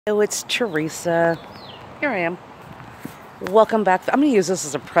Oh, it's Teresa. Here I am. Welcome back. I'm going to use this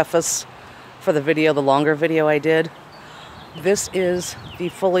as a preface for the video, the longer video I did. This is the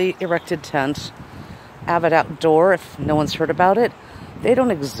fully erected tent. Avid Outdoor, if no one's heard about it. They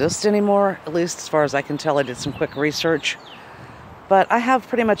don't exist anymore, at least as far as I can tell. I did some quick research. But I have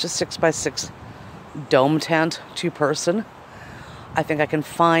pretty much a 6x6 dome tent, 2-person. I think I can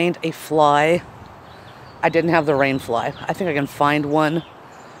find a fly. I didn't have the rain fly. I think I can find one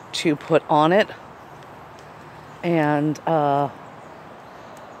to put on it. And I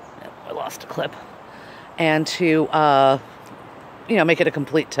lost a clip. And to make it a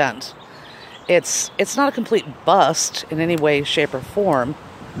complete tent. It's not a complete bust in any way, shape, or form.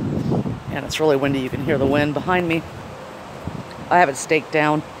 And it's really windy. You can hear the wind behind me. I have it staked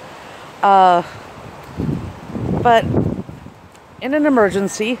down. But in an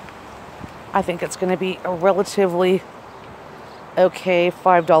emergency, I think it's going to be a relatively okay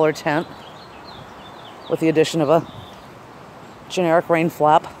 $5 tent with the addition of a generic rain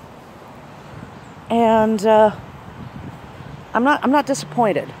flap. And I'm not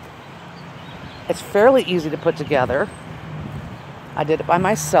disappointed. It's fairly easy to put together. I did it by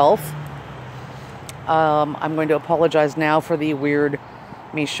myself. I'm going to apologize now for the weird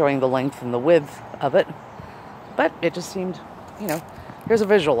me showing the length and the width of it. But it just seemed, here's a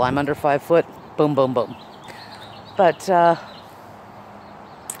visual. I'm under 5 foot. Boom, boom, boom. But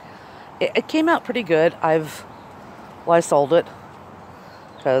it came out pretty good. I've Lysoled it.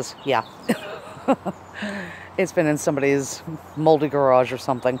 Because, yeah. It's been in somebody's moldy garage or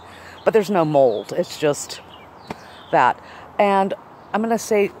something. But there's no mold. It's just that. And I'm going to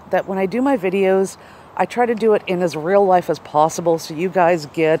say that when I do my videos, I try to do it in as real life as possible so you guys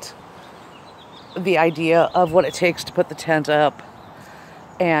get the idea of what it takes to put the tent up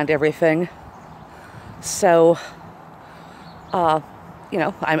and everything. So,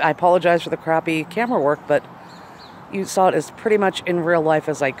 I apologize for the crappy camera work, but you saw it as pretty much in real life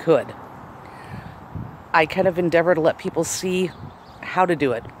as I could. I kind of endeavor to let people see how to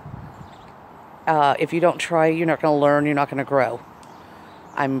do it. If you don't try, you're not going to learn, you're not going to grow.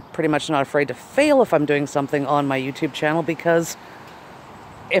 I'm pretty much not afraid to fail if I'm doing something on my YouTube channel, because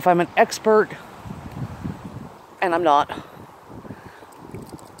if I'm an expert, and I'm not,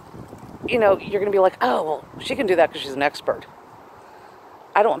 you're going to be like, oh, well, she can do that because she's an expert.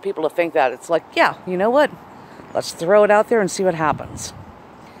 I don't want people to think that. It's like, yeah, you know what? Let's throw it out there and see what happens.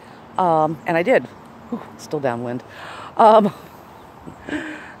 And I did. Whew, still downwind.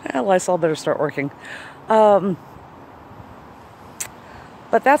 Lysol better start working. But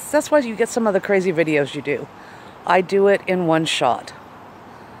that's why you get some of the crazy videos you do. I do it in one shot.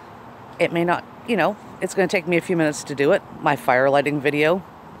 It may not, it's going to take me a few minutes to do it. My fire lighting video,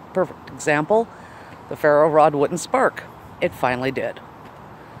 perfect example. The ferro rod wouldn't spark. It finally did.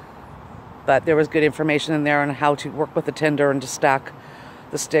 But there was good information in there on how to work with the tinder and to stack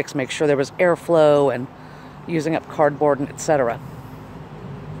the sticks, make sure there was airflow and using up cardboard and etc.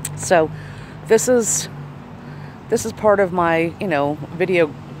 So this is part of my, video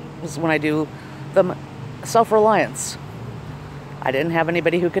when I do the self-reliance. I didn't have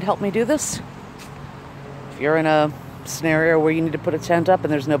anybody who could help me do this. If you're in a scenario where you need to put a tent up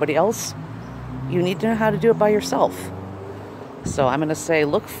and there's nobody else, you need to know how to do it by yourself. So I'm going to say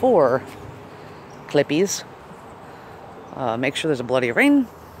look for clippies. Make sure there's a bloody rain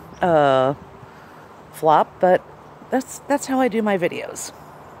flop, but that's how I do my videos.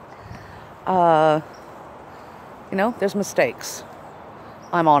 There's mistakes.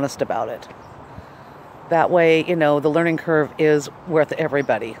 I'm honest about it. That way, the learning curve is worth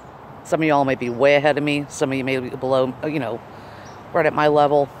everybody. Some of y'all may be way ahead of me. Some of you may be below, right at my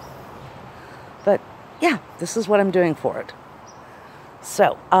level. But, yeah, this is what I'm doing for it.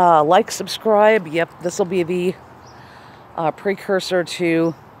 So, like, subscribe. Yep, this will be the precursor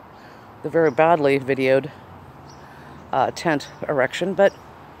to the very badly videoed tent erection. But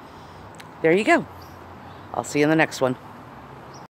there you go. I'll see you in the next one.